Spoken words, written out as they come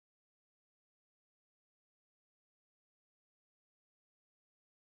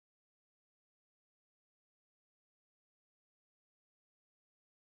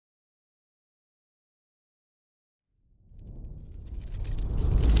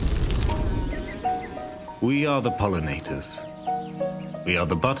We are the pollinators. We are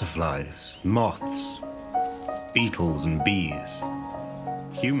the butterflies, moths, beetles and bees.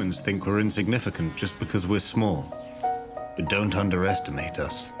 Humans think we're insignificant just because we're small. But don't underestimate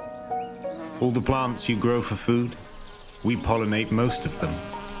us. All the plants you grow for food, we pollinate most of them.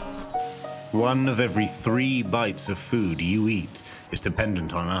 1 of every 3 bites of food you eat is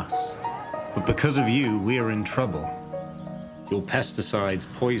dependent on us. But because of you, we are in trouble. Your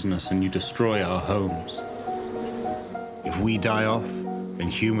pesticides poison us and you destroy our homes. If we die off, then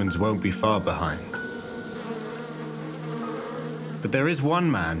humans won't be far behind. But there is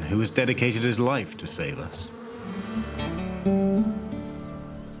one man who has dedicated his life to save us.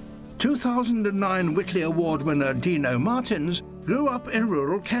 2009 Whitley Award winner Dino Martins grew up in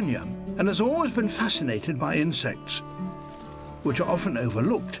rural Kenya and has always been fascinated by insects, which are often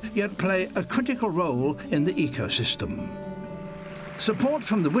overlooked yet play a critical role in the ecosystem. Support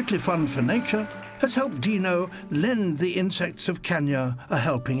from the Whitley Fund for Nature has helped Dino lend the insects of Kenya a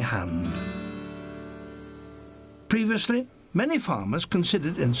helping hand. Previously, many farmers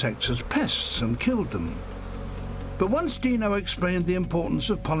considered insects as pests and killed them. But once Dino explained the importance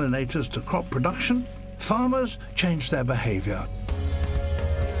of pollinators to crop production, farmers changed their behaviour.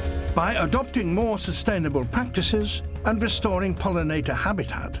 By adopting more sustainable practices and restoring pollinator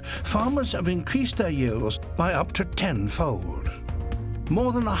habitat, farmers have increased their yields by up to 10-fold.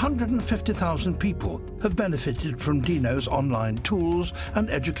 More than 150,000 people have benefited from Dino's online tools and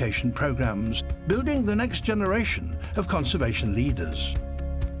education programs, building the next generation of conservation leaders.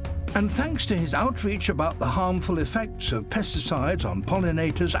 And thanks to his outreach about the harmful effects of pesticides on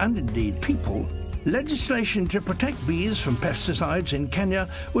pollinators and indeed people, legislation to protect bees from pesticides in Kenya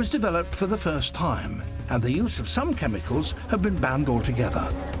was developed for the first time, and the use of some chemicals have been banned altogether.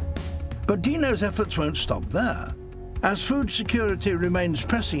 But Dino's efforts won't stop there. As food security remains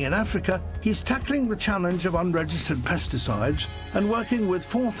pressing in Africa, he's tackling the challenge of unregistered pesticides and working with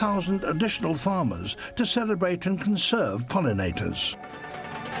 4,000 additional farmers to celebrate and conserve pollinators.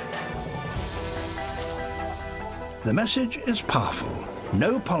 The message is powerful.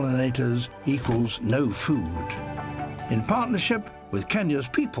 No pollinators equals no food. In partnership with Kenya's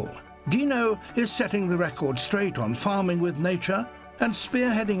people, Dino is setting the record straight on farming with nature and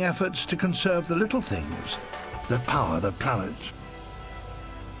spearheading efforts to conserve the little things that power the planet.